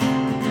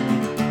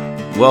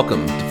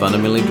Welcome to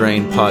Fundamentally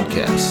Drained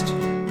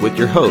Podcast with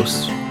your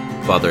hosts,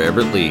 Father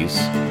Everett Lees,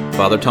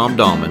 Father Tom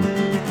Dahlman,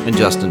 and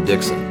Justin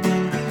Dixon.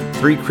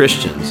 Three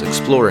Christians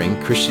exploring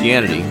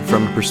Christianity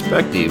from a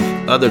perspective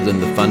other than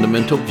the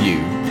fundamental view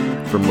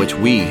from which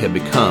we have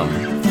become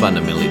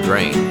fundamentally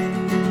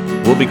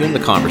drained. We'll begin the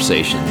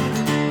conversation,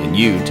 and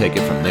you take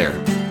it from there.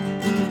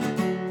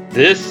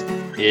 This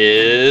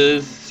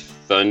is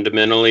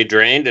Fundamentally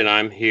Drained, and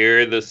I'm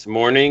here this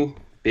morning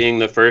being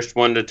the first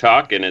one to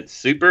talk, and it's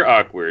super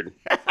awkward.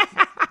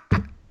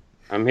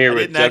 I'm here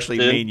with Justin. I didn't actually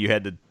mean you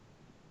had to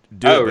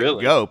do it.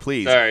 Really? Go,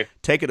 please. Sorry.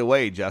 Take it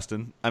away,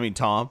 Justin.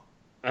 Tom.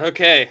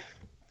 Okay.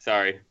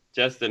 Sorry.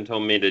 Justin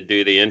told me to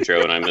do the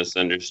intro, and I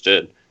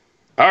misunderstood.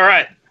 All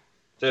right.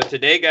 So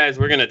today, guys,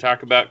 we're going to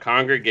talk about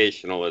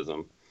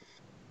congregationalism.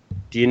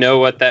 Do you know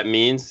what that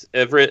means,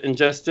 Everett and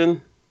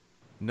Justin?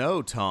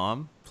 No,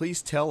 Tom.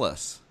 Please tell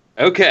us.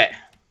 Okay.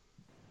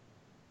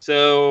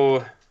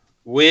 So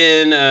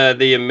when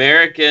the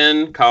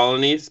American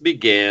colonies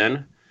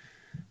began,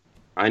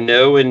 I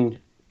know when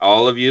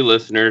all of you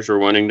listeners were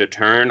wanting to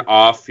turn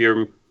off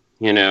your,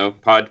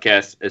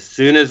 podcast as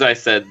soon as I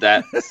said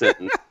that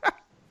sentence.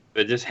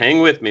 But just hang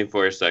with me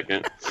for a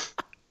second.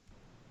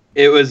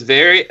 It was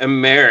very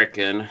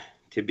American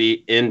to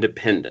be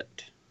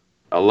independent.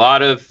 A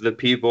lot of the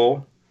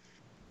people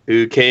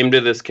who came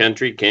to this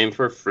country came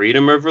for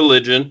freedom of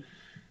religion,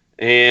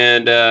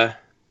 and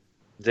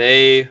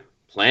they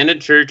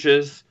planted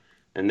churches,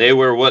 and they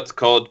were what's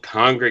called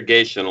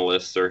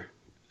Congregationalists, or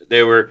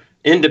they were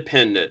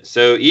independent.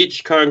 So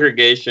each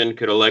congregation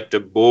could elect a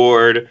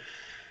board,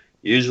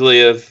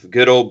 usually of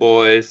good old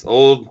boys,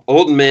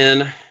 old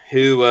men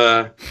who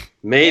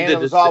made and it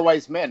was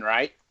always men,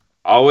 right?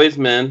 Always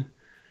men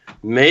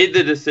made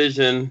the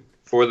decision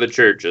for the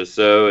churches.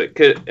 So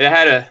it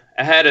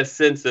had a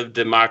sense of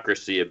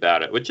democracy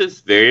about it, which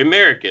is very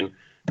American.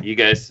 You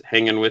guys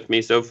hanging with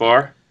me so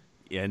far?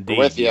 Yeah, indeed.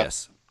 With you.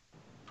 Yes.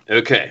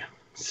 Okay,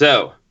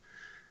 so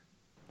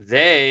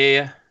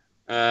they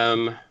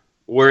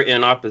were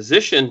in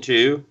opposition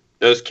to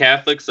those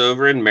Catholics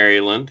over in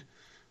Maryland,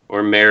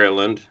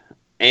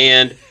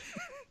 and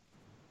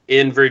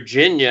in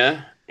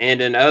Virginia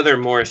and in other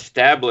more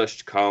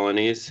established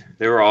colonies,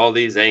 there were all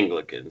these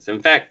Anglicans.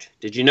 In fact,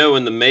 did you know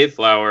when the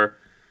Mayflower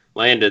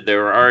landed,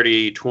 there were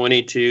already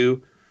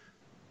 22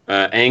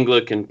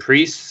 Anglican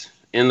priests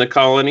in the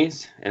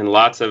colonies and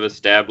lots of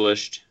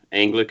established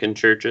Anglican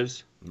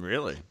churches?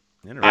 Really?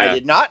 Interesting. I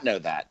did not know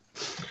that.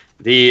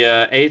 The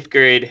 8th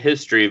grade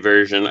history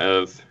version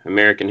of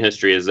American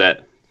history is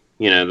that,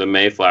 the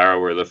Mayflower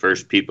were the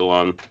first people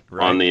on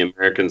the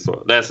American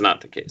soil. That's not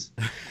the case.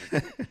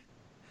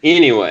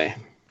 Anyway,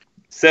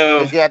 so...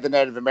 Because you had the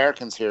Native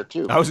Americans here,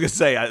 too. I was going to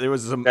say, there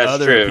was some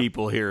other true.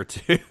 people here,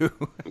 too.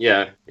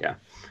 Yeah.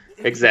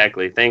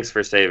 Exactly. Thanks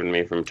for saving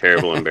me from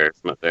terrible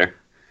embarrassment there.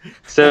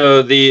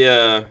 So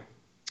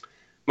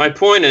my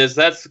point is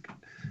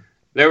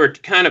there were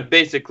kind of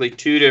basically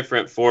two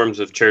different forms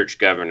of church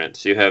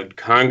governance. You had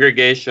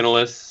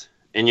Congregationalists,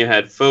 and you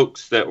had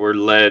folks that were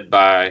led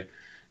by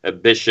a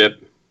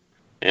bishop,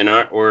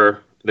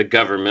 or the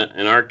government.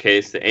 In our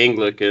case, the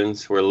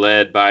Anglicans were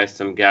led by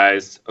some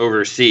guys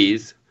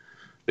overseas.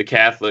 The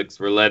Catholics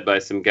were led by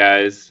some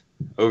guys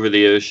over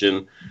the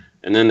ocean.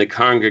 And then the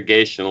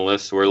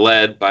Congregationalists were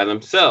led by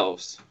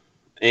themselves.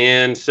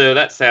 And so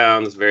that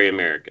sounds very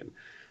American.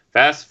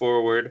 Fast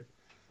forward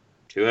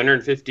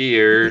 250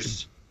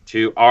 years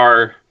to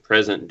our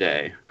present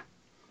day.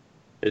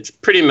 It's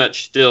pretty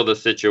much still the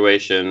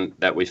situation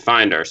that we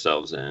find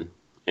ourselves in.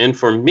 And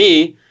for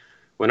me,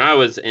 when I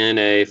was in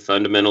a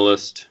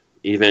fundamentalist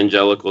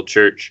evangelical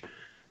church,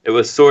 it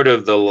was sort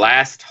of the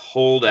last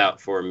holdout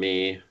for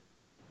me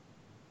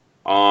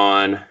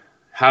on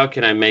how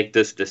can I make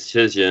this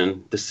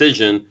decision.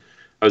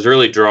 I was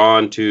really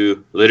drawn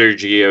to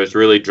liturgy. I was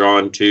really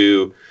drawn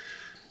to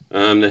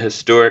the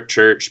historic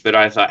church, but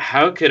I thought,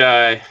 how could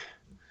I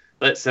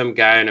let some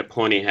guy in a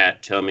pointy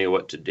hat tell me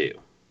what to do?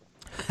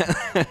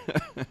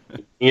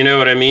 You know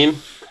what I mean?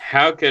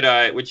 How could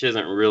I, which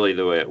isn't really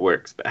the way it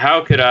works, but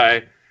how could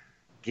I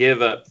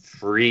give up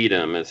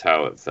freedom is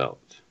how it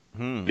felt.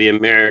 The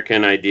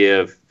American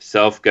idea of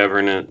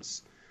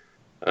self-governance,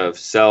 of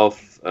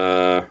self-rule,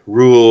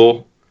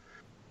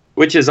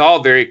 which is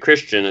all very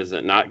Christian, is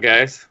it not,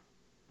 guys?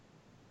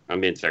 I'm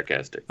being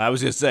sarcastic. I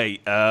was going to say,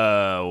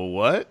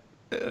 what?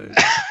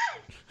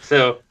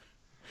 So,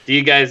 do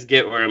you guys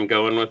get where I'm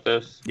going with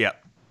this? Yeah.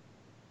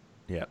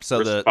 So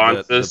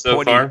responses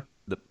so far?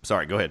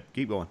 Sorry, go ahead.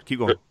 Keep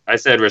going. I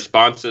said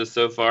responses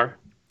so far.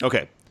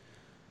 Okay.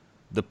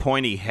 The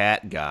pointy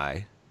hat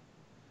guy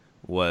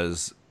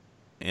was,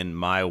 in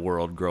my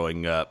world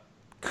growing up,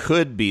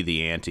 could be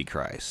the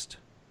Antichrist.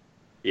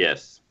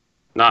 Yes.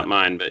 Not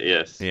mine, but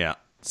yes. Yeah.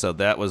 So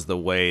that was the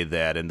way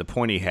that, and the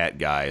pointy hat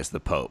guy is the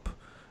Pope,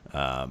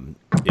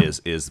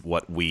 is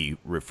what we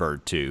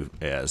referred to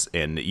as.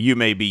 And you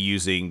may be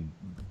using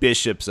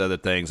bishops, other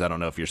things. I don't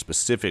know if you're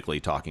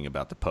specifically talking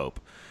about the Pope.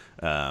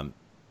 I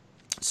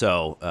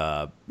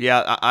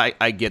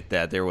get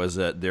that.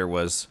 There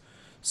was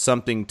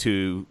something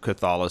to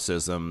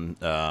Catholicism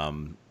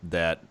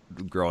that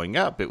growing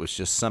up, it was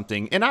just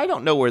something, and I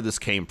don't know where this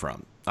came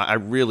from. I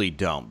really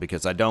don't,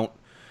 because I don't,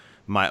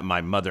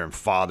 my mother and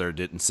father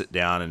didn't sit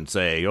down and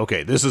say,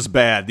 okay, this is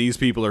bad, these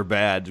people are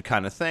bad,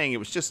 kind of thing. It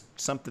was just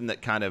something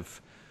that kind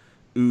of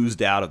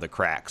oozed out of the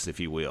cracks, if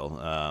you will,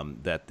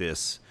 that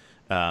this.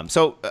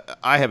 So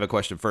I have a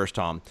question first,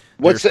 Tom.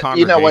 What's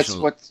There's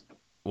what's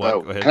What?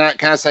 oh, Go ahead.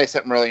 can I say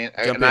something really?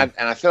 Jump And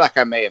I feel like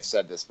I may have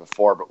said this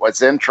before, but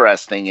what's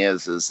interesting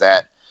is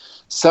that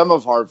some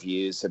of our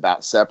views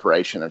about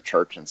separation of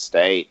church and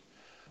state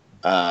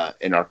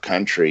in our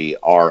country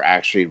are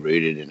actually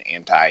rooted in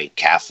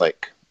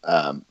anti-Catholic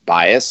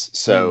bias.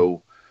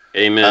 So,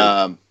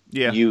 Amen.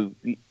 Yeah. you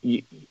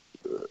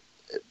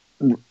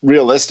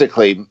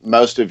realistically,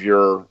 most of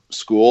your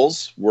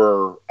schools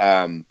were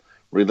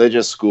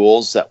religious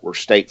schools that were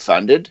state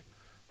funded.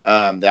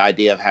 The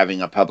idea of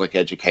having a public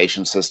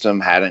education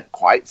system hadn't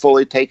quite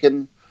fully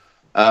taken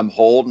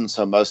hold, and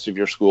so most of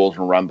your schools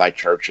were run by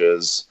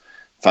churches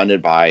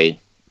funded by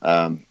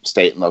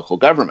state and local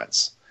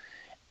governments.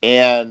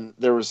 And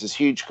there was this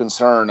huge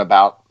concern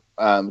about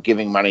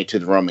giving money to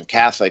the Roman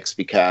Catholics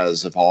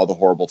because of all the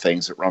horrible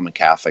things that Roman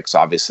Catholics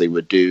obviously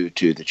would do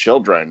to the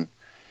children.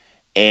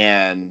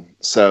 And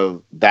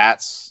so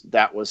that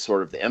was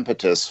sort of the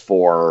impetus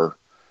for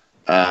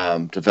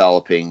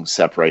developing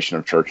separation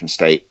of church and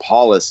state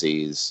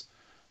policies,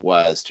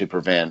 was to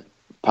prevent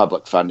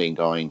public funding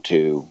going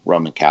to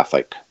Roman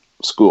Catholic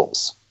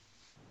schools.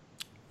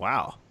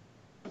 Wow.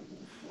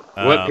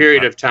 What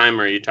period of time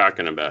are you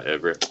talking about,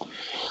 Everett?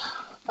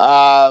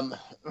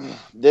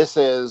 This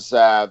is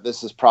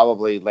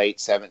probably late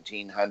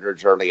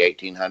 1700s, early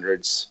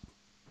 1800s.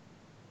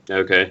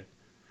 Okay.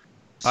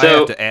 I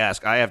have to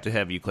ask. I have to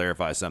have you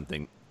clarify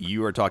something.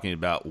 You are talking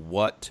about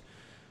what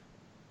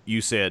you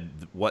said,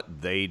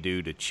 what they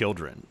do to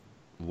children.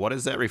 What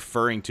is that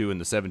referring to in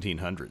the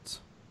 1700s?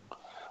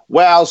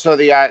 Well, so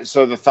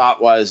the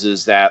thought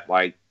is that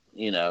like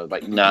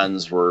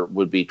nuns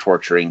would be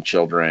torturing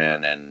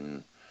children,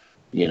 and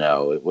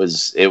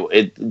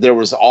there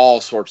was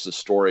all sorts of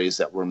stories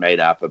that were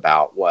made up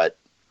about what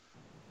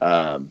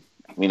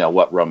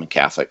Roman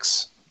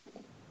Catholics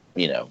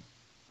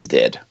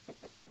did.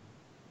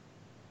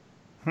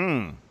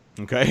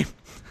 Okay.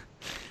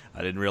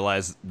 I didn't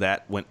realize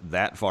that went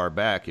that far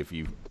back, if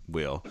you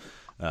will.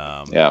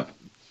 Yeah.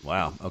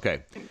 Wow.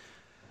 Okay.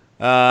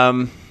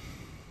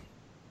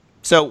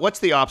 So what's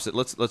the opposite?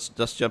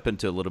 Let's jump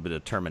into a little bit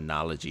of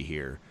terminology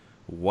here.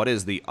 What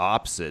is the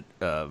opposite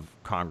of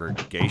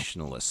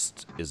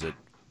congregationalist? Is it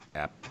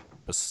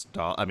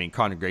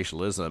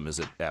congregationalism, is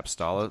it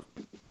apostolic?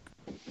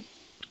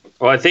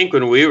 Well, I think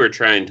when we were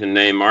trying to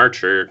name our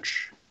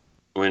church,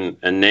 when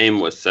a name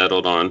was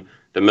settled on,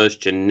 the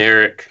most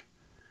generic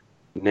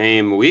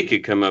name we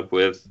could come up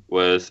with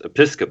was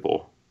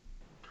Episcopal,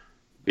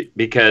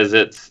 because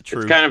it's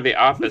kind of the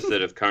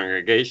opposite of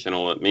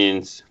congregational. It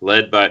means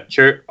led by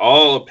church.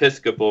 All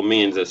Episcopal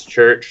means is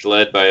church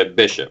led by a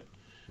bishop.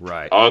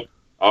 Right.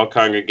 All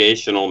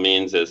congregational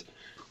means is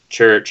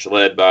church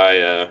led by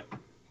a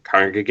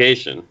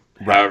congregation.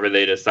 Right. However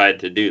they decide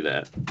to do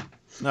that.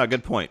 No,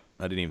 good point.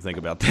 I didn't even think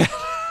about that.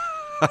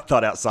 I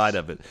thought outside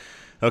of it.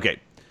 Okay,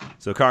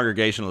 so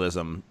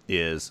congregationalism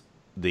is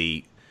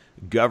the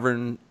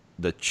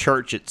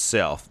church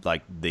itself,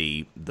 like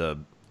the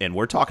and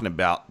we're talking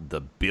about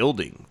the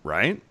building,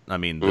 right? I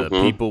mean, the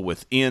people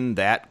within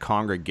that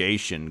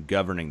congregation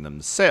governing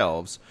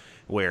themselves,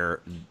 where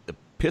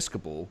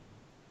Episcopal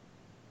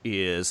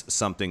is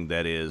something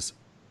that is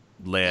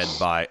led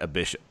by a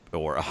bishop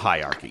or a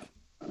hierarchy.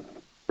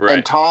 Right.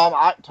 And Tom,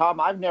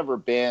 I've never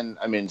been.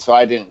 I mean, so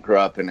I didn't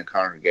grow up in a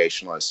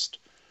Congregationalist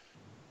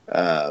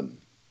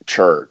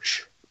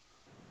church.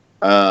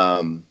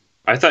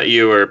 I thought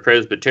you were a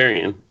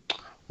Presbyterian.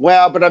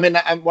 Well, but I mean,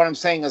 what I'm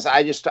saying is,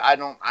 I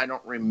don't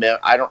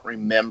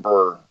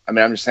remember. I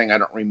mean, I'm just saying I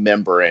don't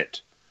remember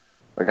it.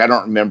 Like, I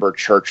don't remember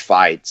church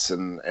fights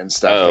and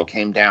stuff that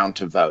came down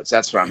to votes.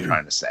 That's what I'm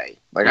trying to say.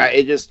 Like,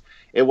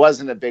 it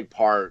wasn't a big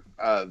part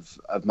of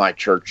my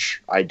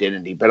church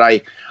identity.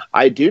 But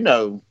I do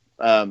know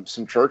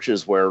some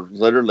churches where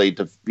literally,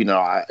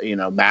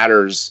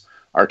 matters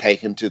are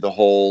taken to the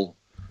whole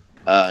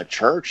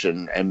church,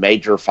 and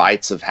major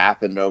fights have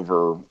happened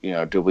over,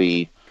 do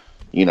we,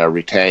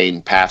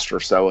 retain pastor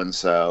so and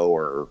so,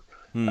 or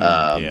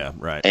yeah,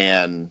 right.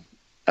 And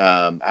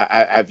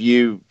have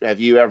you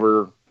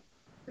ever,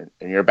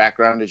 in your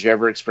background, did you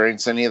ever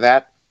experience any of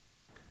that?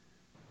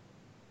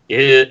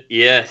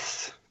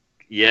 Yes,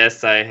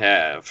 I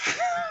have.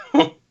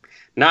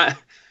 Not.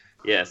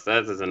 Yes,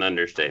 that is an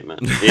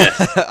understatement. Yes.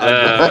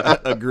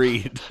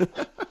 Agreed. Do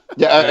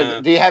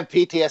you have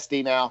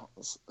PTSD now?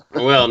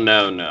 Well,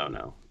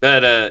 no.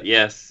 But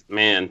yes,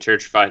 man,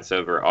 church fights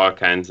over all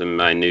kinds of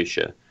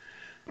minutia.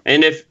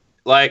 And if,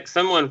 like,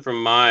 someone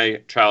from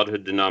my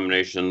childhood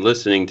denomination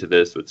listening to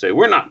this would say,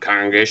 we're not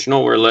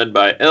congregational, we're led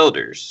by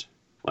elders,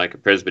 like a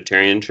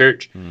Presbyterian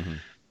church. Mm-hmm.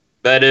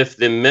 But if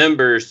the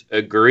members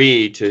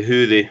agree to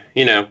who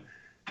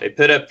they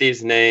put up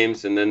these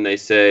names and then they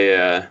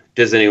say,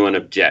 does anyone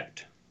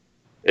object?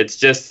 It's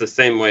just the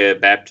same way a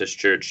Baptist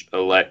church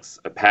elects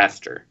a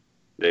pastor.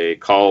 They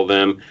call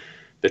them,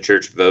 the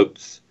church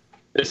votes,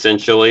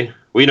 essentially.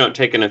 We don't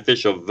take an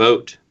official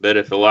vote, but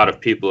if a lot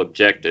of people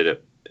objected,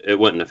 it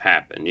wouldn't have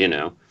happened, you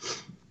know.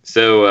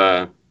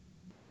 So,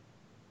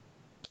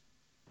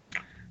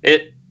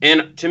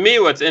 and to me,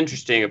 what's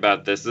interesting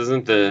about this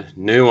isn't the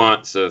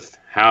nuance of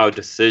how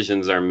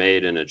decisions are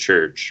made in a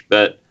church,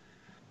 but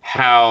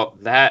how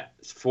that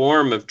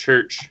form of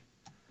church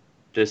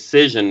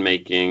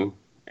decision-making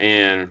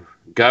and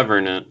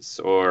governance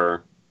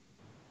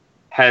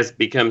has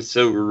become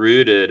so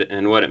rooted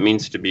in what it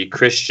means to be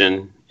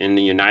Christian in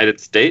the United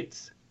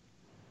States,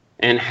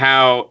 and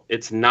how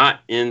there's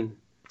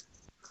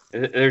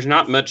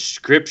not much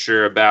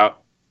scripture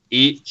about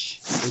each.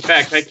 In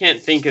fact, I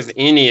can't think of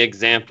any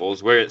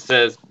examples where it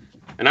says,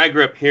 and I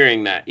grew up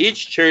hearing that,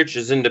 each church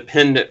is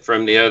independent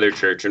from the other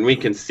church, and we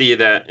can see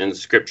that in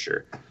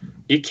Scripture.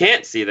 You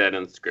can't see that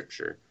in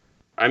Scripture.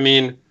 I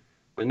mean,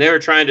 when they were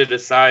trying to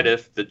decide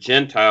if the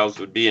Gentiles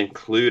would be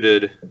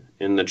included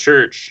in the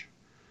church,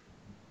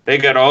 they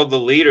got all the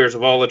leaders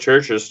of all the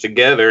churches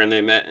together, and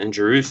they met in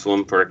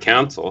Jerusalem for a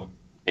council,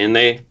 and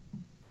they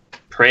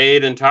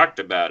prayed and talked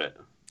about it.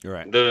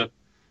 Right.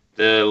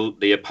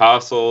 The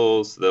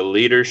apostles, the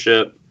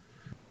leadership,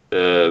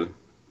 there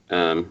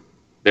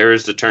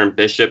was the term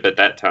bishop at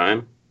that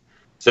time.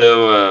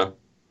 So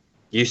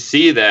you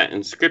see that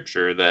in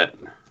Scripture that,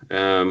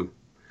 and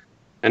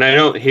I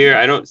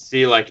don't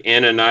see like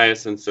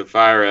Ananias and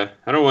Sapphira.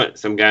 I don't want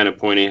some guy in a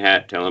pointy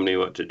hat telling me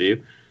what to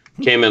do.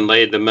 Came and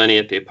laid the money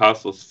at the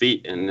apostles'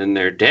 feet, and then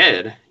they're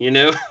dead. You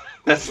know,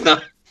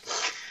 that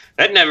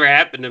never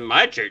happened in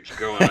my church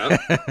growing up.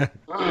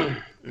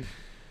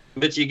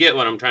 But you get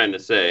what I'm trying to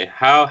say.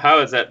 How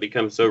has that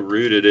become so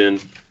rooted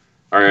in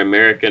our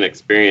American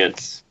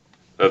experience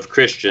of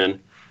Christian?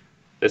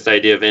 This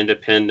idea of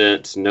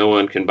independence, no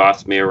one can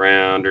boss me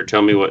around or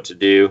tell me what to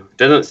do,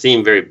 doesn't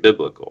seem very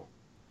biblical.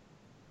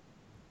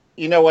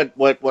 You know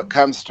what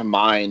comes to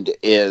mind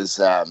is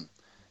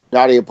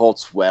Nadia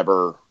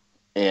Bolz-Weber,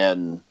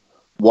 in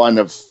one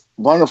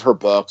of her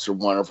books or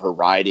one of her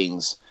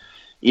writings,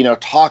 you know,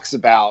 talks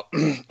about,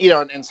 you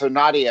know, and so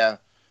Nadia,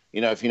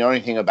 you know, if you know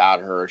anything about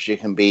her, she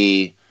can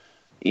be,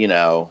 you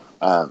know,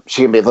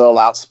 she can be a little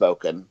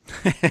outspoken.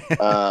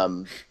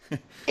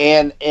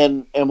 And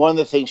one of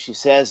the things she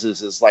says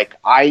is like,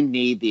 I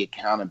need the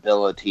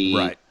accountability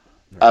right.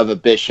 of a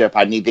bishop.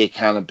 I need the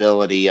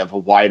accountability of a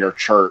wider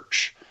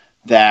church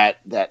that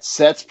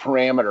sets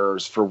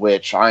parameters for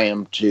which I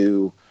am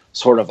to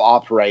sort of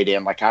operate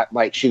in.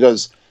 Like she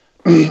goes,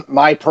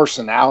 my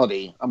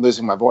personality, I'm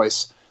losing my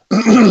voice.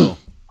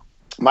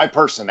 My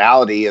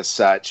personality is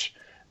such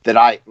that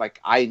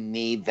I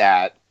need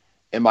that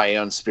in my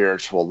own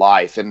spiritual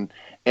life. And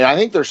I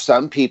think there's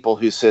some people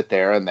who sit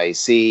there and they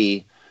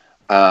see,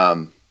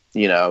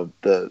 you know,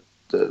 the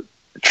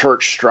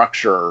church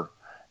structure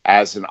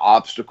as an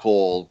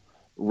obstacle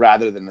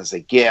rather than as a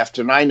gift.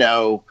 And I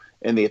know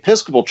in the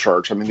Episcopal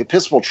Church, I mean, the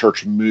Episcopal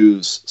Church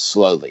moves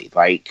slowly.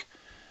 Like,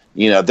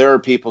 you know, there are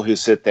people who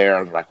sit there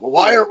and are like, well,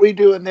 why aren't we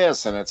doing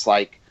this? And it's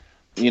like,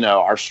 you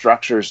know, our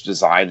structure is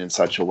designed in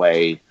such a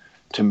way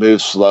to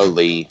move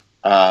slowly,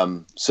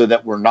 so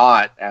that we're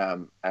not,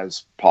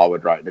 as Paul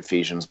would write in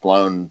Ephesians,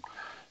 blown,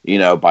 you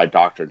know, by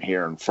doctrine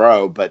here and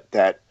fro, but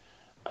that,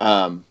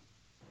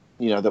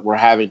 you know, that we're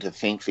having to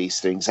think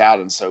these things out.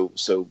 And so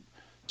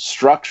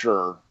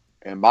structure,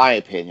 in my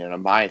opinion,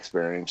 in my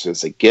experience,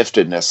 is a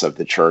giftedness of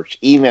the church,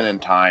 even in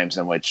times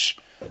in which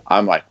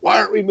I'm like, why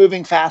aren't we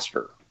moving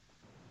faster?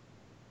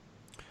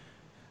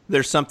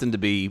 There's something to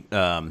be,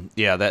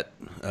 that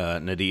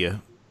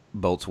Nadia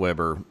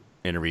Bolz-Weber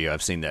interview,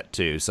 I've seen that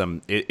too.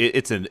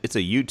 It's a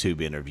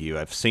YouTube interview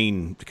I've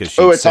seen because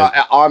she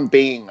On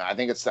Being. I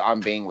think it's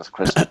On Being with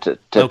Krista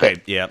Tippett. Okay,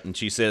 yeah, and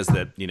she says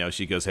that, you know,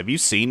 she goes, "Have you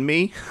seen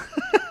me?"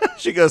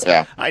 She goes,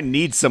 yeah. "I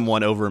need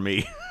someone over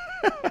me,"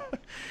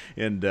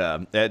 and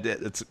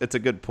it's a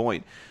good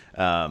point.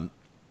 But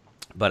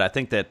I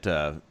think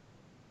that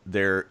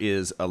there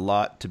is a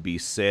lot to be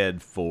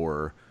said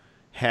for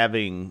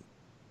having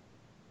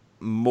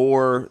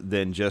more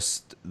than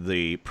just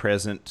the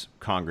present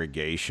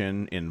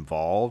congregation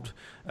involved,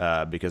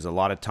 because a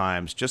lot of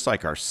times, just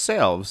like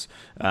ourselves,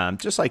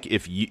 just like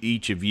if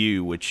each of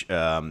you, which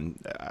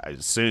I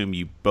assume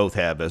you both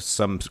have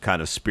some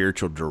kind of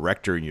spiritual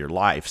director in your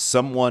life,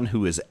 someone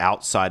who is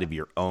outside of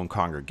your own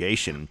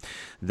congregation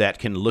that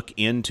can look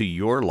into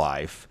your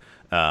life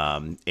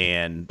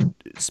and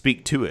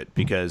speak to it,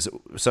 because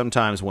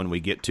sometimes when we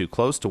get too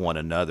close to one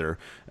another,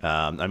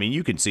 I mean,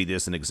 you can see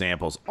this in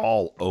examples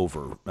all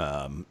over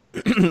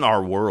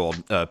our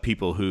world,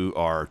 people who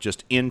are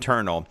just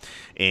internal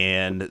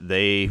and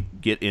they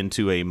get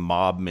into a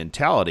mob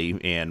mentality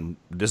and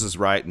this is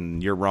right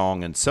and you're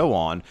wrong and so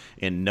on,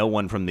 and no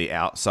one from the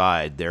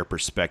outside, their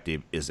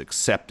perspective is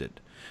accepted.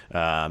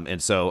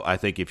 And so I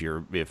think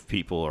if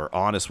people are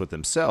honest with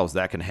themselves,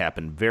 that can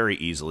happen very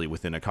easily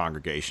within a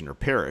congregation or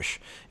parish.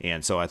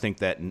 And so I think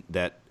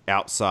that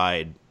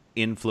outside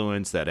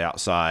influence, that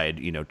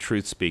outside,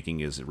 truth speaking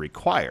is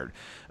required.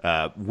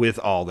 With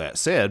all that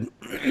said,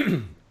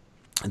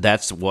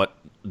 that's what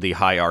the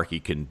hierarchy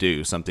can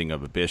do. Something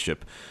of a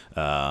bishop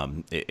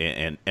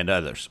and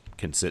others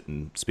can sit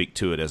and speak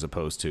to it, as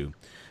opposed to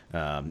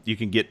you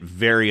can get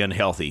very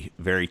unhealthy,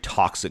 very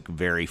toxic,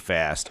 very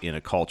fast in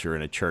a culture,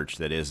 in a church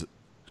that is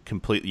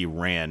completely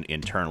ran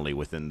internally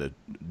within the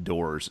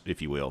doors,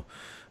 if you will,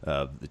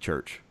 of the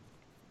church.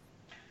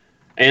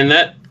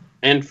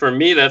 And for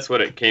me, that's what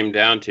it came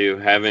down to,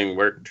 having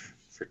worked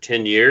for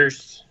 10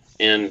 years.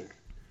 And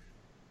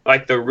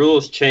like, the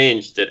rules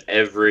changed at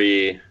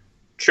every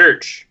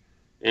church.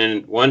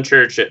 In one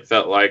church, it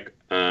felt like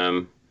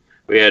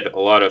we had a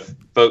lot of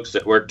folks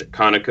that worked at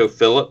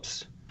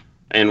ConocoPhillips,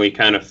 and we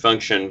kind of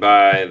functioned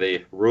by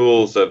the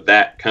rules of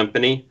that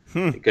company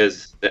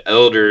because the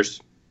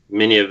elders,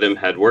 many of them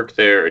had worked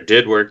there or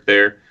did work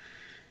there.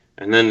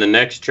 And then the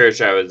next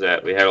church I was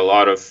at, we had a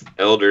lot of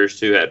elders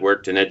who had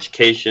worked in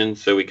education,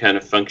 so we kind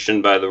of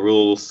functioned by the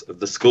rules of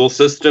the school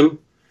system.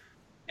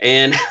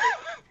 And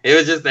it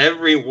was just,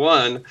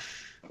 everyone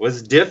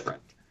was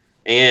different.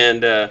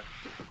 And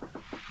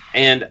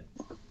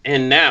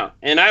now,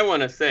 and I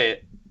want to say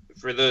it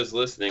for those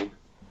listening,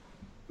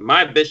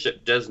 my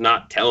bishop does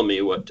not tell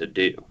me what to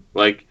do.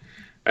 Like,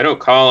 I don't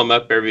call him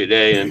up every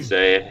day and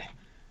say,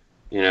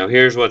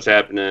 here's what's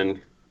happening.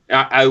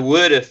 I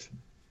would if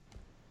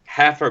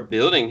half our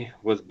building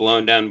was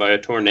blown down by a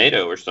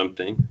tornado or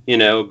something,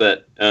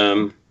 but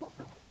on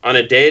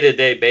a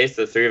day-to-day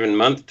basis, or even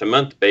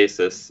month-to-month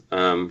basis,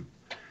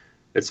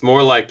 it's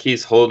more like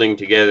he's holding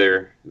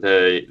together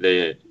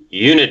the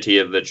unity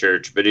of the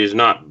church, but he's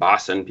not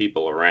bossing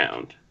people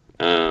around.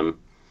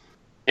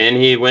 And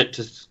he went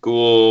to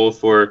school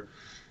for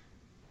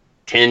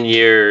 10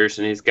 years,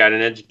 and he's got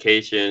an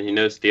education. He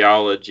knows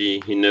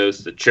theology. He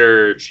knows the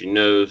church.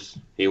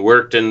 He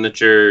worked in the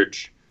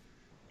church.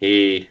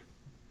 He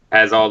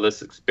has all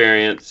this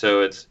experience.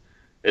 So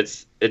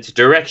it's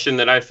direction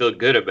that I feel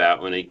good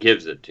about when he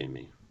gives it to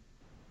me.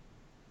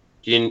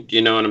 Do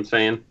you know what I'm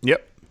saying?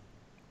 Yep.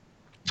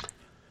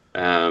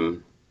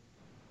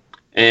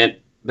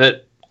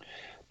 But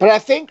I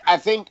think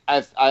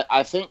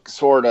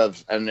sort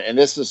of, and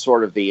this is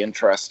sort of the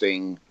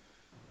interesting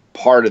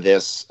part of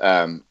this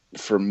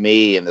for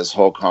me in this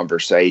whole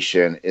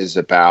conversation, is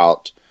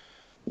about,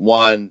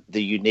 one,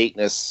 the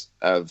uniqueness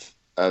of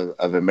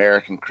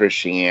American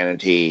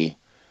Christianity,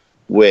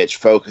 which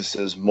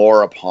focuses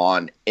more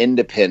upon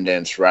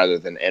independence rather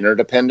than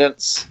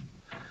interdependence.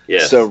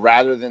 Yes. So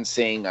rather than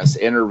seeing us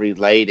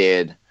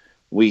interrelated,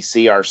 we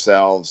see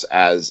ourselves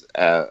as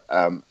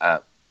in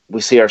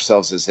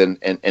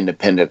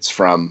independence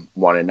from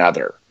one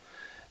another,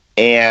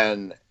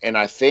 and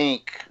I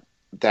think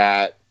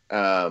that,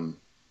 and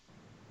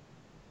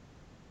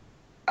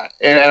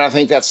I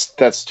think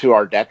that's to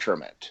our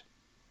detriment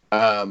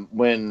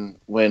when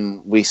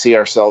we see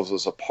ourselves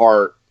as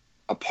apart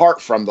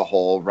from the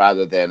whole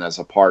rather than as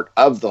a part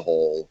of the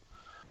whole.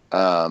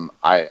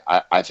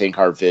 I think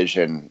our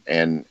vision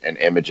and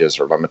images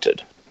are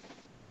limited.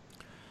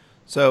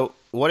 So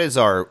what's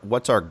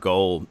our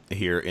goal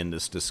here in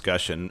this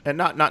discussion? And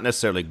not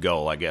necessarily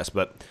goal, I guess,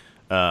 but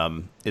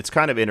it's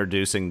kind of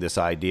introducing this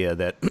idea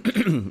that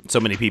so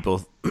many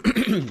people,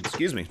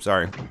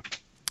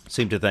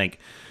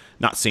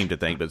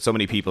 but so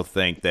many people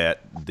think that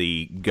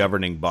the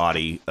governing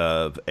body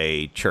of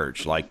a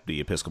church, like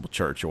the Episcopal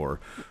Church or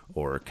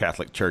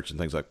Catholic Church and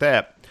things like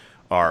that,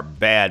 are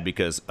bad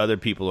because other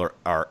people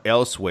are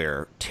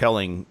elsewhere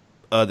telling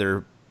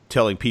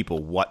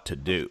people what to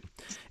do.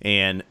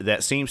 And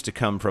that seems to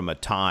come from a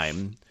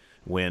time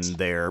when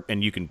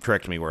and you can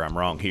correct me where I'm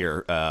wrong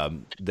here,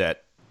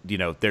 that,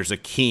 there's a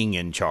king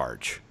in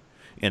charge.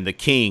 And the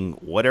king,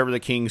 whatever the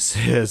king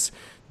says,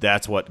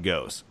 that's what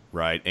goes,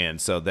 right?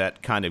 And so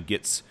that kind of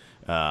gets,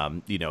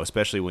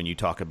 especially when you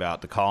talk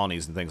about the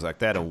colonies and things like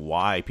that, and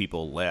why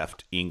people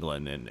left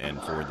England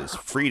and for this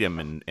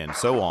freedom and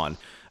so on,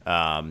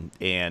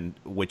 and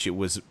which it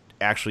was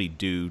actually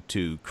due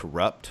to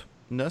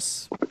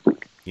corruptness.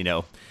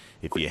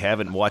 If you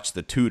haven't watched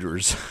the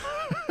Tudors,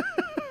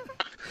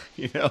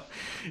 you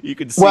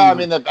can see. Well,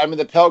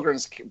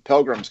 the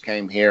Pilgrims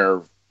came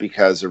here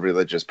because of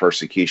religious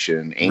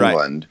persecution in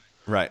England,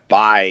 right,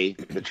 by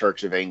the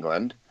Church of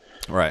England,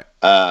 right.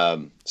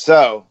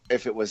 So,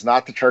 if it was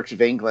not the Church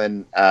of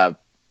England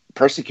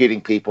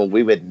persecuting people,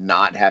 we would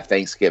not have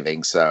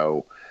Thanksgiving.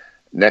 So,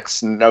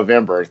 next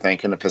November,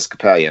 thank an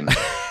Episcopalian.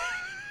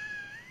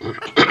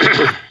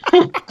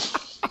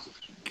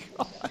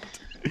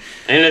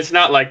 And it's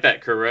not like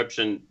that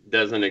corruption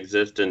doesn't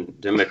exist in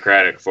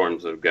democratic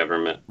forms of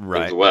government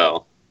as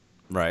well.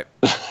 Right.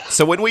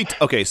 So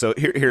so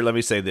here, let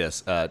me say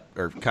this,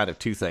 or kind of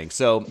two things.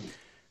 So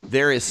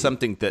there is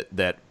something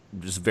that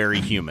is very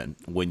human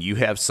when you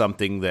have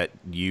something that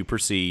you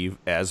perceive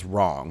as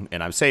wrong,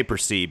 and I say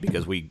perceive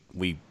because we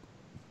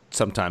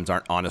sometimes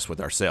aren't honest with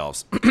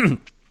ourselves.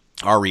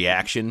 Our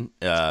reaction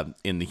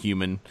in the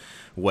human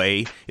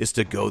way is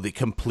to go the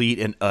complete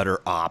and utter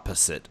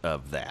opposite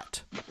of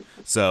that.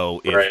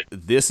 So if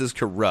this is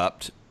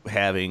corrupt,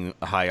 having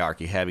a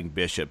hierarchy, having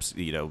bishops,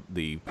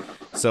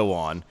 so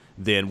on,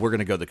 then we're going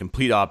to go the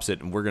complete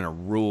opposite and we're going to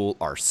rule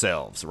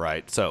ourselves,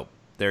 right? So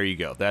there you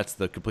go. That's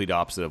the complete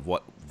opposite of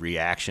what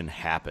reaction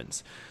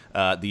happens.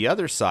 The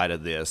other side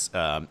of this,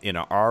 in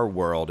our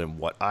world and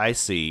what I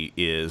see,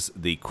 is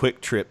the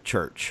quick trip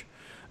church,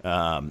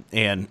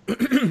 and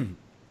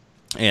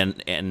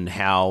and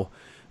how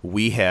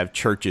we have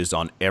churches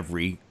on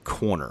every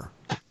corner.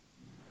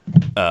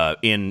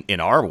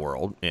 In our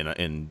world,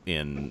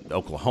 in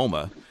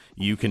Oklahoma,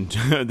 you can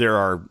there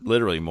are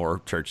literally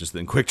more churches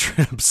than Quick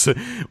Trips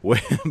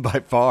by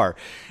far.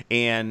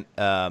 And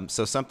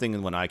so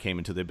something when I came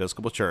into the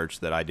Episcopal Church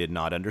that I did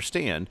not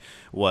understand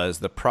was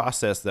the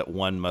process that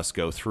one must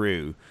go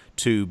through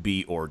to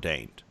be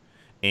ordained.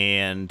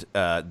 And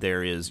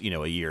there is,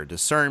 a year of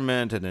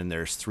discernment, and then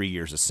there's 3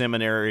 years of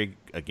seminary.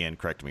 Again,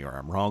 correct me where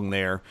I'm wrong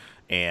there.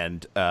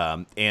 And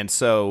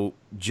so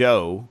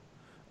Joe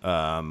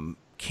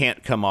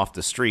can't come off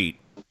the street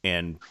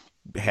and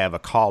have a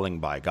calling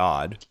by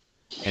God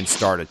and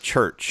start a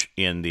church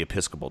in the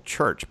Episcopal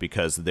Church,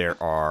 because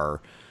there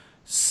are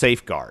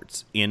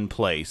safeguards in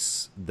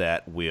place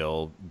that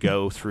will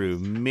go through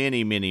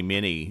many, many,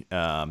 many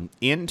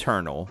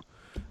internal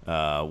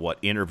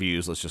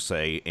interviews, let's just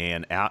say,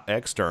 and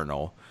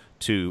external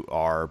to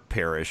our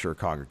parish or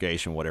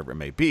congregation, whatever it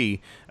may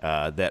be,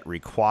 that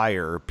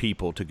require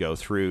people to go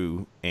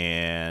through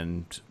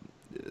and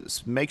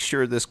make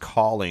sure this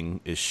calling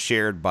is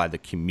shared by the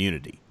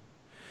community.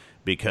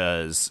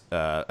 Because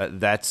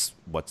that's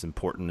what's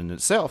important in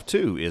itself,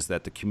 too, is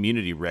that the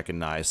community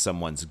recognize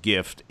someone's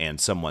gift and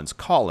someone's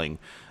calling,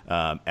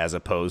 as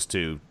opposed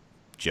to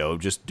Joe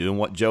just doing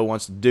what Joe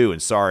wants to do.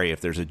 And sorry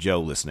if there's a Joe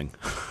listening.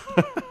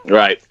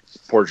 Right.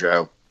 Poor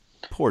Joe.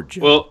 Poor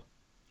Joe. Well,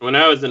 when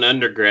I was an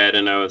undergrad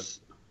and I was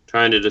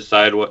trying to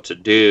decide what to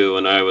do,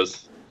 and I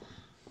was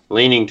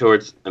leaning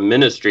towards a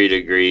ministry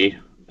degree,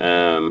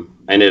 I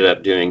ended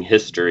up doing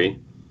history.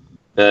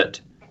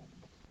 But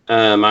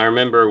I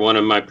remember one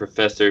of my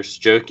professors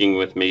joking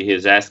with me. He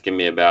was asking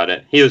me about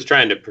it. He was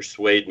trying to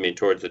persuade me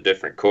towards a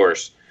different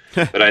course.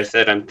 But I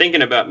said, I'm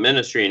thinking about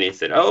ministry. And he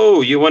said,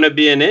 oh, you want to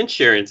be an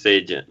insurance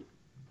agent?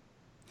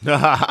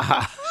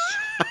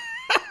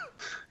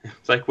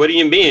 It's like, what do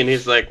you mean?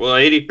 He's like, well,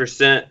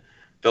 80%,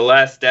 the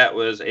last stat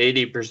was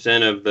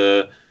 80% of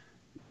the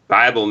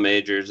Bible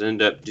majors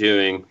end up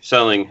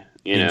selling,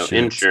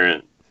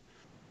 insurance.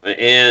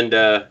 And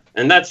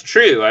that's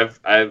true.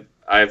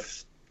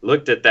 I've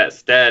looked at that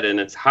stat, and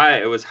it's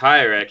high. It was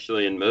higher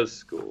actually in most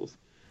schools.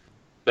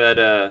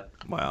 But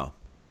wow.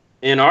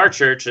 In our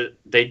church,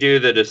 they do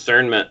the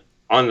discernment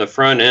on the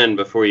front end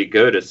before you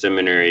go to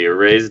seminary. You're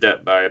raised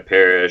up by a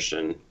parish,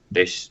 and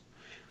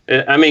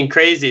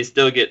crazy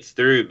still gets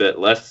through, but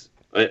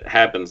it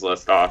happens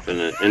less often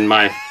in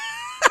my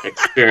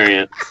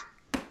experience.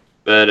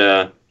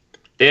 But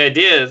the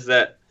idea is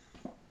that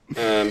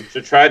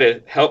to try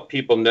to help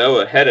people know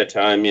ahead of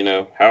time,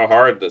 how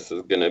hard this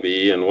is going to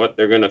be and what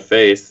they're going to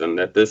face, and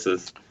that this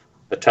is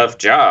a tough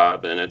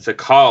job and it's a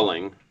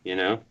calling,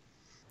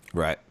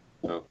 Right.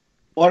 So.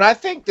 Well, and I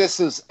think this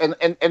is, and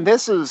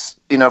this is,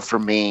 for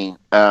me,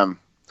 so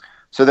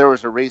there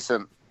was a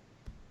recent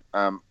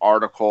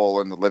article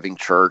in the Living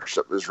Church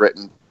that was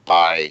written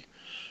by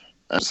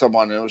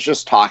someone, and it was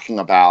just talking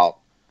about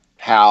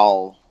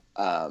how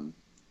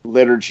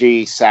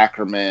liturgy,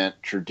 sacrament,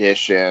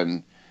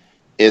 tradition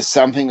is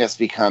something that's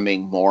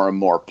becoming more and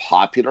more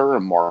popular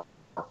and more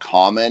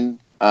common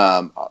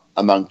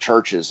among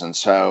churches. And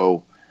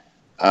so,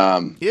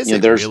 is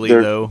it really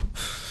though?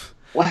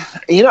 Well,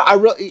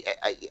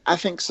 I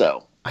think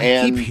so.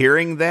 I keep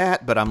hearing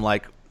that, but I'm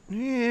like,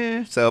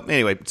 So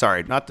anyway,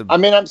 sorry, not to.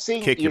 I'm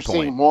seeing kick your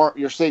point.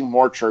 You're seeing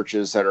more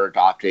churches that are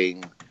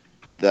adopting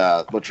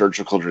the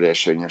liturgical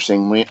tradition. You're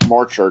seeing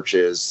more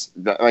churches,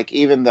 like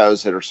even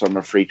those that are some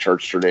of free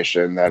church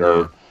tradition that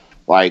are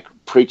like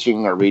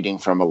preaching or reading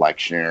from a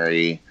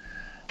lectionary.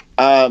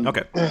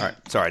 Okay, all right.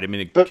 Sorry, I didn't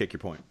mean to kick your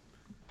point.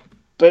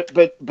 But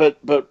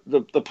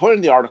the point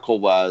of the article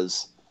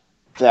was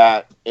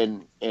that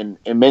in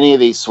many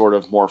of these sort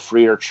of more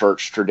freer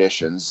church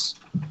traditions,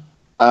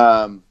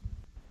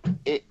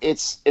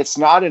 it's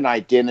not an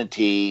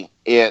identity.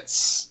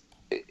 It's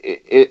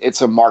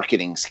a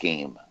marketing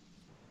scheme,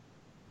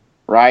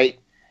 right?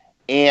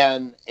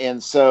 And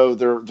so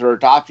they're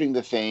adopting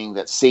the thing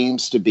that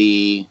seems to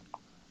be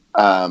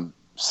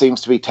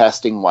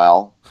testing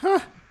well. Huh.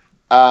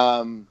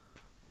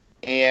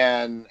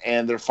 And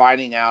they're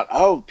finding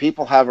out,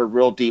 people have a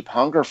real deep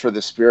hunger for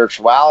the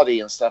spirituality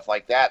and stuff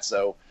like that.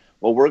 So,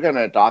 well, we're going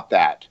to adopt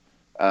that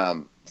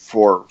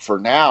for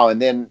now.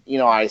 And then,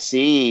 I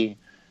see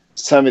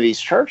some of these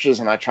churches,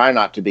 and I try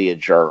not to be a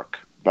jerk,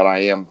 but I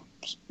am,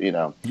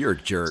 You're a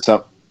jerk.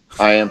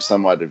 I am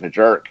somewhat of a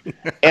jerk.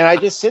 And I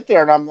just sit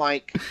there and I'm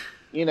like,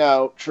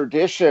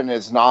 tradition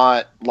is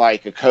not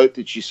like a coat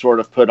that you sort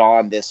of put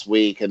on this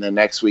week and the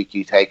next week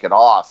you take it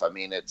off. I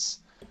mean,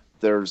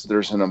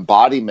 there's an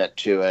embodiment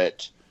to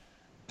it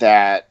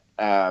that,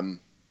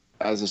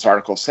 as this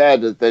article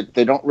said, that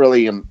they don't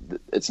really,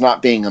 it's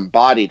not being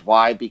embodied.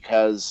 Why?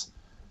 Because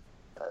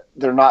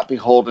they're not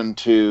beholden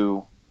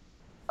to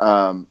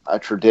a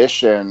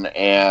tradition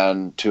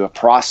and to a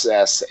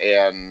process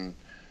and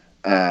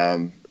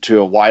to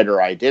a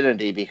wider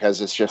identity, because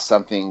it's just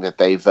something that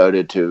they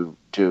voted to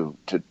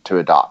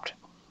adopt.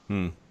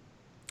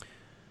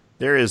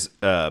 There is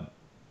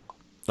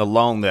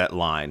along that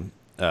line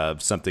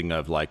something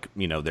of like,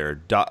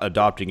 they're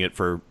adopting it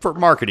for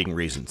marketing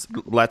reasons.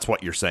 That's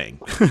what you're saying.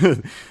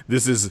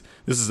 This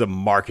is a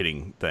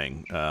marketing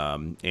thing,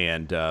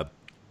 and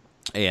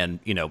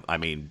I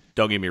mean,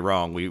 don't get me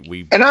wrong.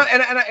 We and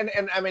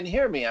I mean,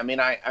 hear me. I mean,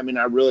 I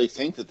really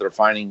think that they're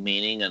finding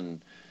meaning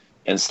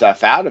and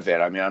stuff out of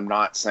it. I mean, I'm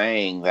not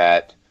saying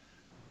that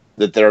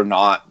they're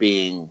not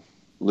being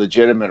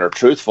legitimate or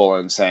truthful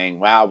and saying,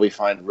 wow, we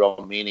find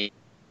real meaning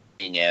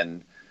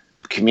in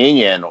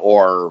communion,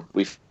 or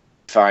we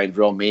find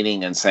real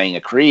meaning in saying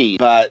a creed.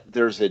 But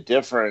there's a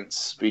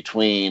difference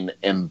between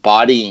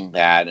embodying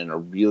that in a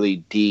really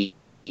deep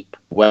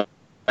way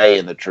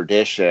in the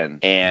tradition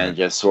and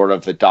just sort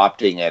of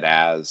adopting it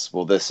as,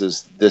 well, this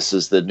is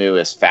the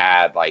newest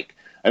fad. Like,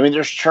 I mean,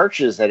 there's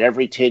churches that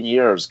every 10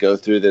 years go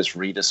through this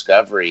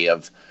rediscovery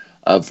of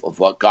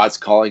what God's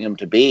calling them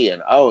to be.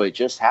 And, it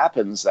just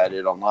happens that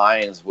it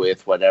aligns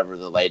with whatever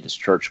the latest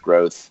church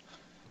growth,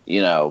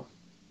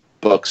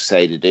 books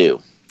say to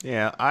do.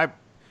 Yeah,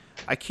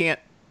 I can't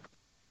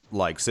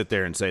sit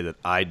there and say that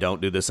I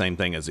don't do the same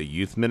thing as a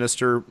youth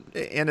minister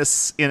in a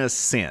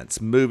sense,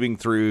 moving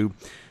through,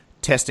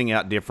 testing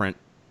out different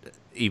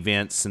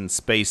events and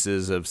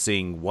spaces of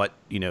seeing what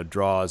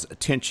draws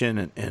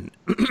attention and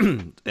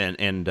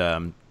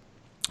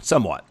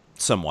somewhat.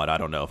 I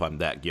don't know if I'm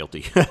that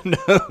guilty.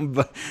 No,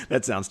 but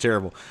that sounds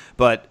terrible.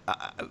 But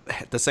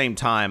at the same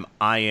time,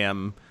 I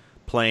am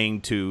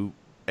playing to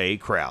a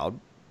crowd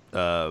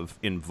of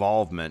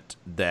involvement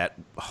that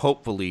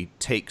hopefully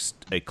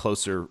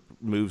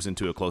moves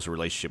into a closer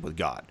relationship with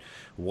God.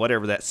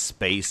 Whatever that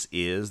space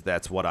is,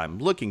 that's what I'm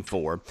looking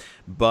for.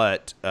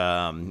 But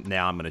now I'm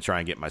going to try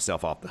and get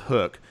myself off the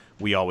hook.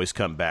 We always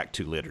come back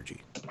to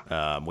liturgy.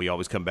 We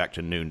always come back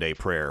to noonday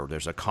prayer.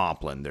 There's a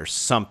Compline. There's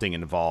something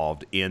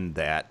involved in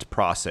that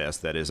process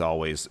that is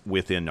always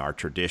within our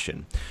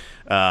tradition.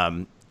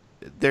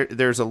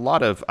 There's a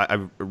lot of,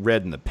 I've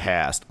read in the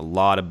past, a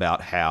lot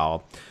about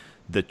how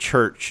the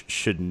church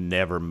should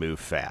never move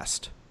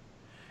fast.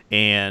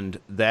 And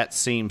that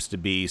seems to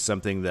be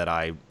something that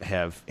I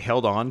have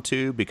held on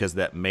to because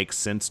that makes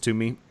sense to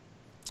me,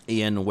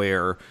 in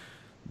where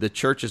the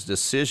church's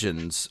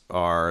decisions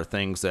are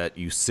things that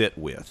you sit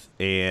with.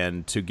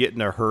 And to get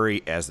in a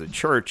hurry as the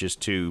church is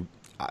to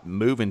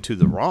move into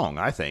the wrong,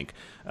 I think,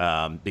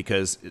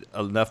 because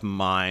enough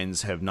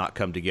minds have not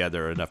come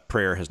together, enough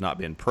prayer has not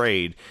been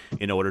prayed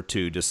in order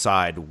to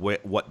decide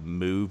what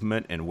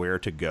movement and where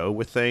to go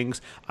with things.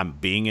 I'm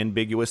being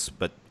ambiguous,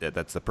 but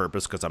that's the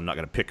purpose, because I'm not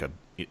going to pick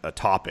a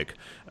topic.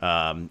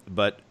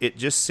 But it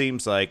just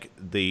seems like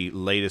the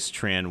latest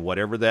trend,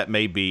 whatever that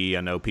may be.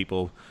 I know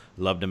people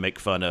love to make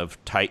fun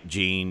of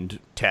tight-jeaned,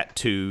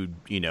 tattooed,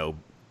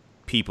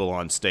 people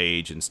on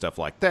stage and stuff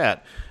like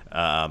that,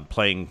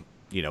 playing,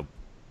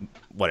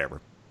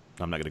 whatever.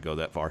 I'm not going to go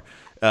that far.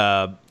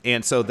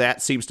 And so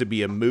that seems to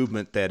be a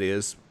movement that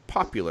is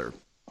popular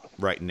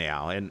right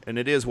now, and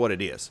it is what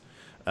it is.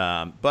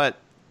 But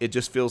it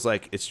just feels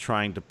like it's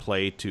trying to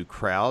play to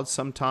crowds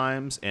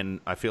sometimes, and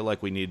I feel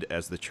like we need,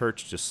 as the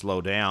church, to slow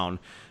down,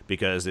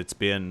 because it's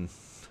been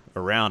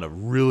around a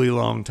really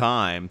long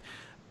time.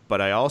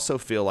 But I also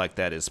feel like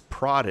that is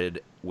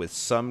prodded with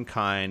some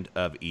kind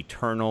of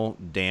eternal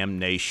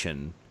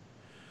damnation,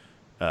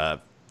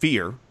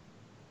 fear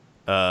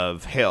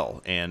of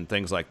hell and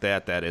things like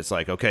that. That it's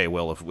like, okay,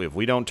 well, if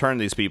we don't turn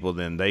these people,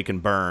 then they can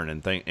burn,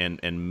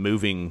 and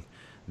moving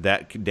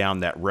that down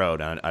that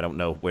road. I don't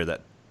know where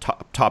that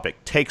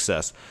topic takes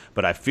us,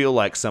 but I feel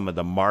like some of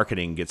the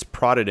marketing gets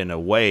prodded in a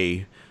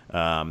way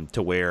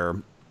to where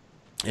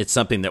it's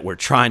something that we're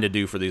trying to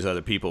do for these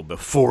other people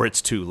before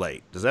it's too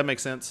late. Does that make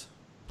sense?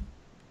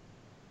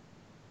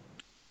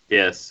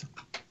 Yes.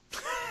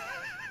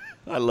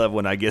 I love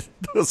when I get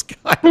those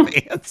kind of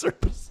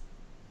answers.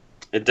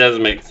 It does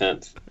make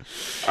sense.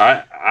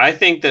 I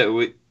think that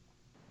we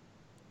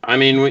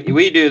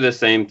do the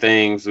same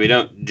things. We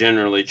don't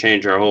generally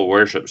change our whole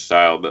worship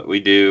style, but we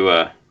do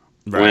right.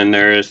 When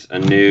there's a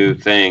new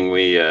thing,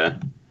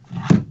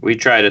 we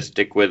try to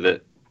stick with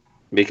it,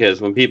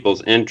 because when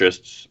people's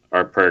interests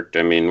are perked,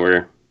 I mean,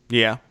 we're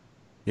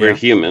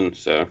human,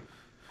 so.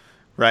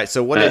 Right.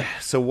 So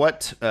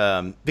what?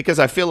 Because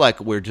I feel like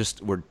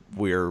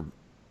we're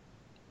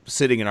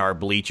sitting in our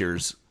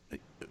bleachers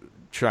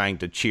trying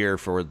to cheer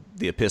for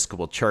the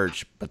Episcopal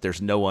Church, but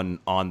there's no one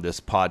on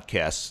this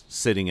podcast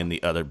sitting in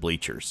the other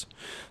bleachers.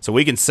 So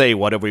we can say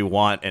whatever we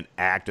want and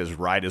act as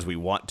right as we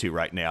want to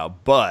right now,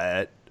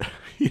 but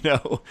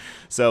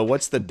so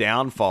what's the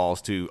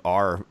downfalls to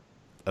our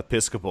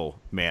Episcopal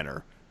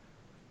manner?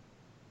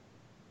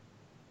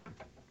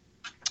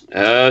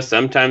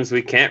 Sometimes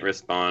we can't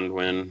respond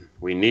when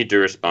we need to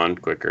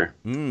respond quicker.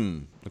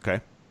 Okay.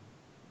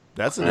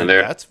 That's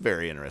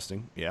very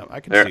interesting. Yeah,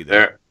 I can see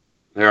that.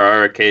 There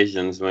are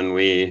occasions when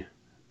we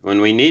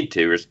when we need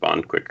to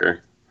respond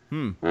quicker.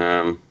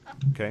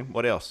 Okay.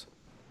 What else?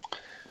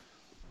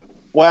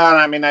 Well,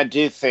 I mean, I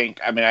do think.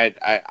 I mean,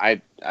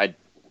 I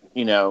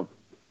you know,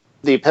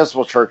 the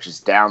Episcopal Church's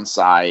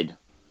downside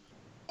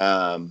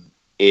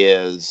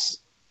is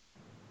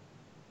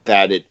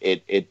that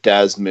it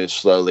does move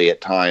slowly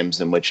at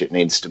times in which it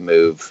needs to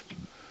move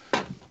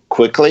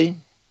quickly.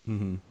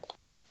 Mm-hmm.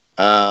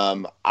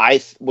 I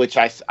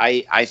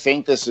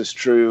think this is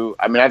true.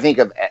 I mean, I think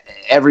of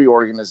every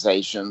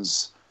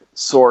organization's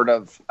sort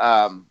of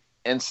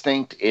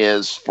instinct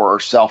is for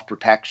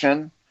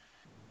self-protection.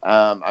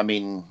 I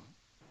mean,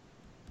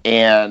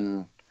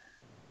 and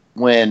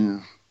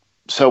when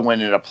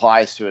it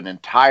applies to an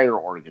entire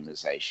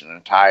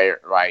organization,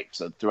 right?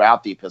 So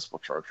throughout the Episcopal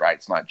Church, right?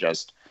 It's not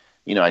just,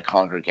 a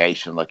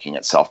congregation looking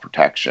at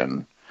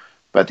self-protection,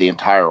 but the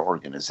entire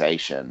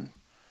organization.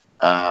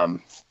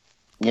 There's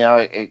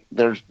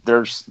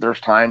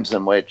times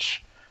in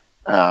which,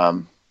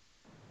 the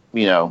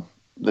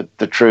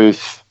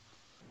truth.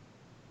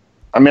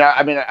 I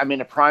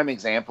mean, a prime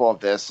example of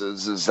this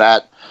is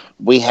that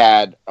we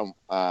had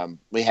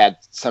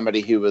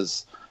somebody who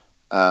was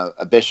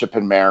a bishop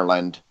in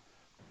Maryland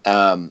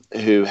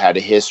who had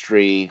a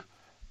history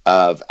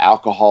of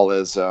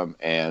alcoholism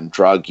and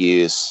drug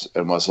use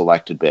and was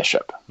elected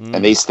bishop.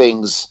 And these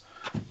things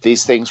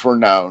were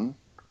known.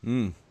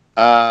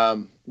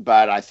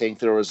 But I think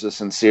there was a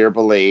sincere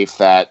belief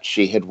that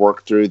she had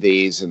worked through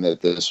these and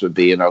that this would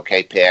be an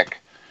okay pick.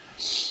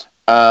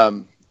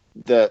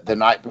 The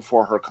night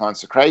before her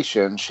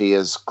consecration, she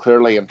is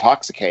clearly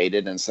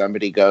intoxicated, and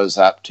somebody goes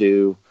up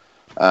to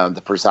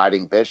the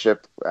presiding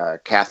bishop,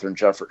 Catherine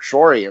Jeffert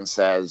Shorey, and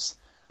says,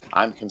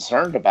 "I'm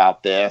concerned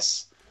about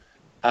this."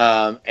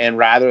 And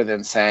rather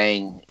than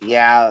saying,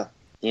 "Yeah,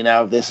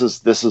 this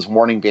is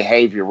warning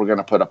behavior, we're going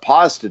to put a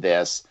pause to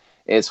this,"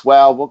 it's,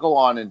 "Well, we'll go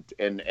on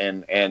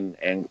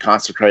and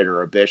consecrate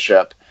her a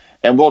bishop,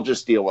 and we'll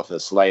just deal with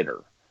this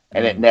later."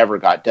 And it never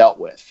got dealt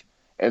with.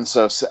 And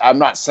so I'm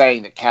not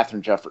saying that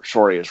Catherine Jeffert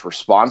Shorey is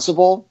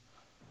responsible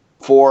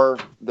for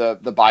the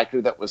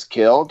biker that was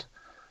killed,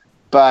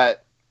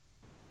 but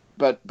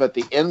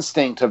the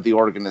instinct of the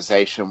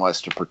organization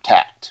was to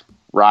protect,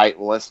 right?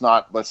 Well, let's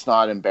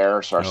not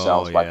embarrass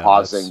ourselves by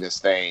pausing this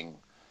thing.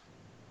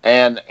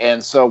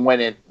 And so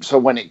when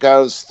it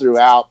goes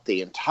throughout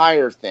the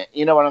entire thing,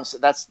 you know what I'm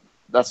saying? That's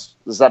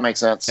does that make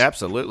sense?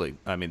 Absolutely.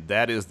 I mean,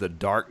 that is the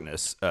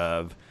darkness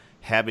of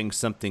having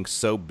something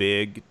so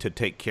big to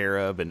take care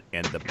of and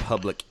the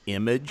public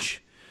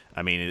image.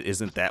 I mean,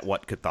 isn't that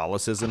what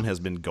Catholicism has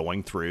been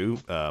going through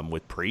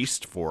with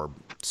priests for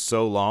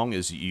so long?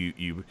 Is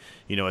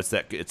it's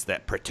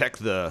that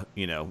protect the,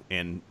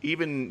 and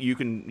even you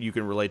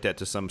can relate that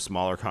to some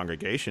smaller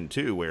congregation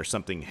too, where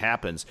something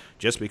happens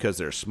just because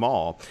they're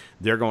small,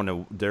 they're going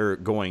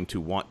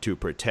to want to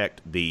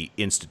protect the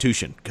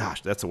institution.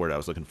 Gosh, that's the word I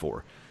was looking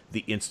for.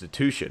 The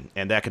institution,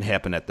 and that can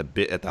happen at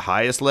the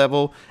highest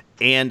level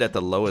and at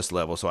the lowest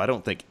level. So I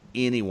don't think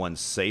anyone's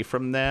safe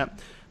from that,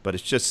 but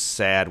it's just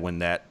sad when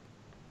that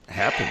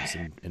happens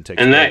and takes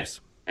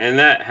place. And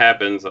that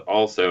happens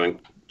also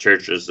in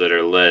churches that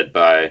are led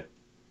by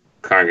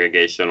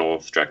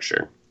congregational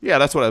structure. Yeah,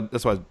 that's what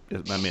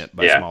I meant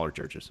by smaller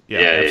churches. Yeah,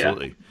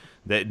 absolutely. Yeah.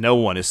 That no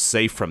one is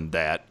safe from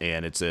that,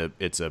 and it's a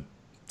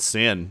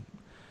sin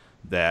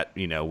that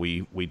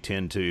we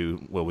tend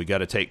to, we got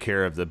to take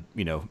care of the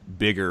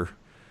bigger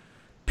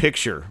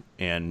picture,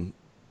 and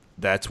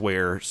that's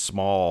where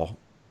small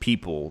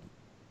people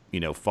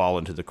fall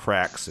into the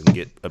cracks and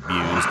get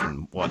abused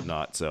and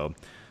whatnot. So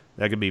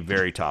that could be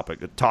very toxic.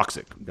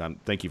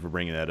 Thank you for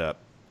bringing that up,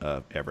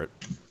 Everett.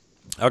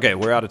 Okay,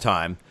 we're out of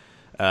time.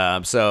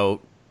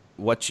 So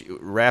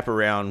wrap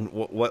around.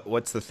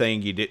 What's the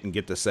thing you didn't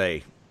get to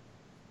say,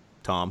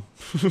 Tom,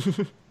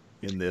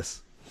 in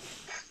this?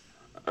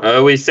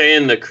 We say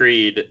in the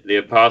Creed, the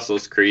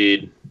Apostles'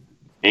 Creed,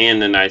 and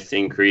the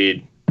Nicene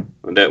Creed,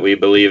 that we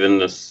believe in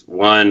this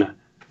one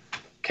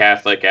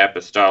Catholic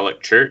Apostolic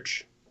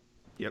Church.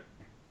 Yep.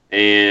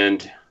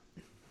 And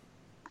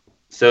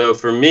so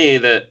for me,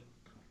 that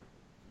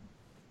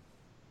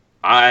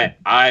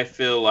I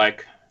feel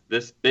like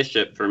this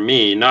bishop, for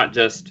me, not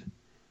just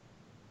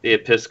the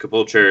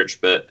Episcopal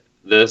Church, but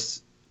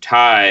this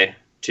tie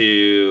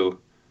to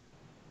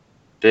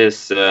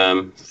this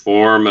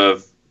form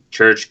of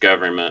church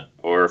government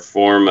or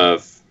form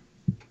of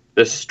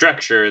the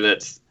structure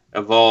that's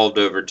evolved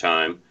over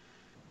time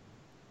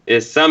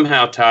is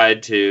somehow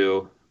tied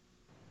to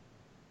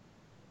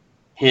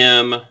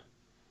him,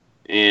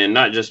 and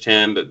not just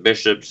him, but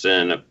bishops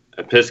and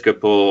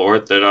Episcopal,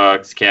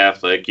 Orthodox,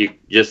 Catholic. You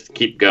just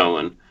keep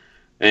going.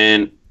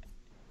 And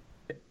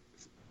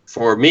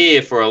for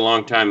me, for a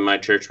long time, my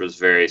church was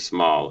very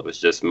small. It was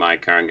just my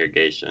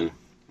congregation.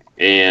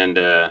 And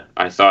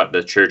I thought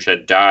the church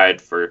had died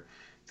for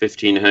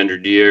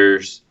 1,500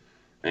 years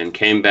and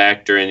came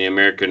back during the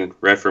American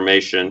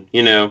Reformation,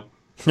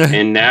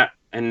 and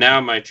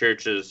now my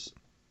church is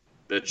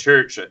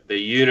the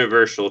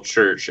universal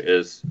church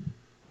is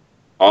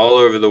all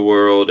over the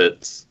world.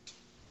 It's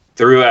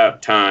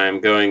throughout time,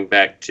 going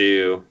back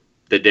to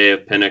the day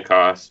of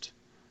Pentecost.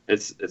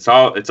 It's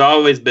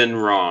always been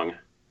wrong,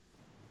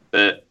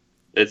 but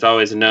it's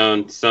always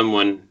known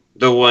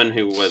the one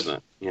who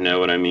wasn't. You know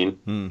what I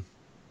mean?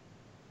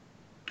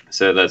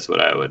 So that's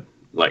what I would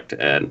like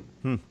to add.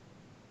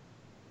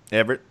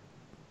 Everett?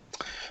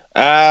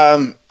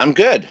 I'm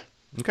good.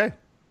 Okay,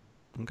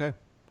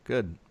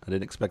 good. I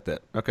didn't expect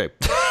that. Okay.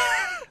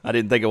 I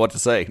didn't think of what to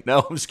say.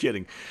 No, I'm just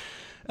kidding.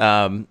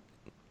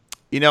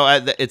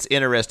 It's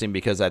interesting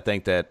because I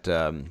think that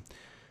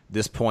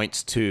this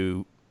points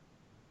to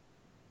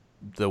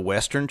the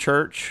Western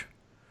Church,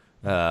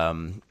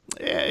 and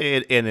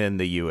in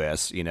the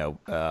U.S.,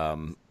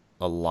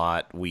 a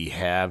lot we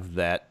have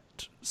that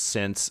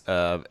sense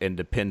of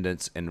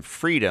independence and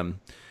freedom,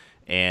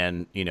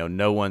 and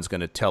no one's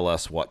going to tell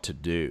us what to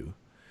do.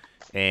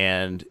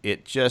 And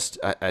it just,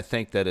 I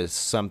think that is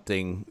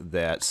something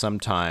that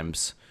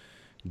sometimes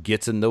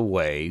gets in the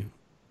way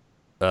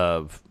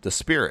of the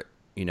Spirit,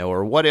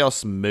 or what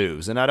else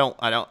moves. And I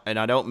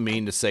don't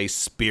mean to say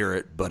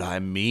Spirit, but I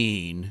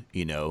mean,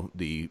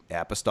 the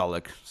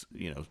apostolic,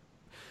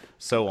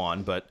 so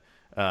on. But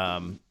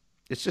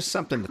it's just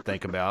something to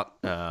think about.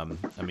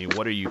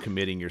 What are you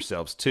committing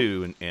yourselves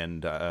to?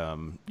 And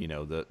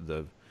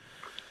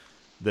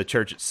the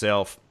church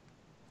itself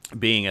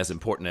being as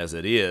important as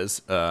it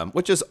is,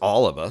 which is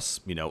all of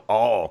us,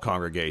 all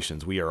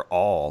congregations, we are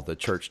all the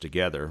church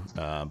together.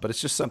 But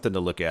it's just something to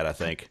look at, I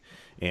think,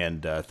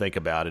 and think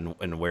about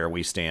and where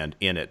we stand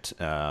in it.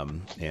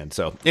 And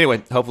so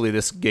anyway, hopefully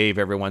this gave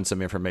everyone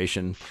some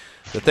information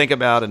to think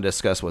about and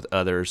discuss with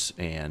others.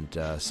 And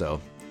so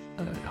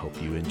I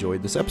hope you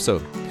enjoyed this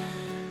episode.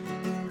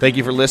 Thank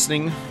you for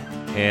listening,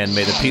 and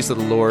may the peace of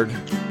the Lord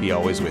be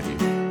always with you.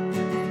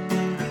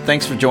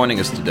 Thanks for joining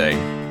us today.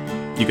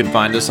 You can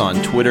find us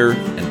on Twitter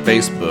and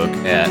Facebook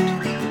at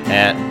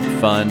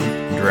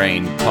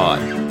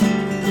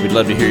FunDrainPod. We'd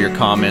love to hear your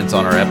comments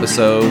on our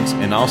episodes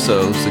and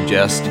also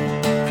suggest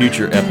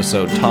future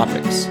episode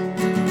topics.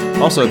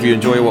 Also, if you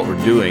enjoy what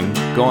we're doing,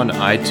 go on to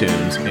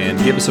iTunes and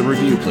give us a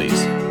review,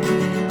 please.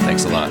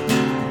 Thanks a lot.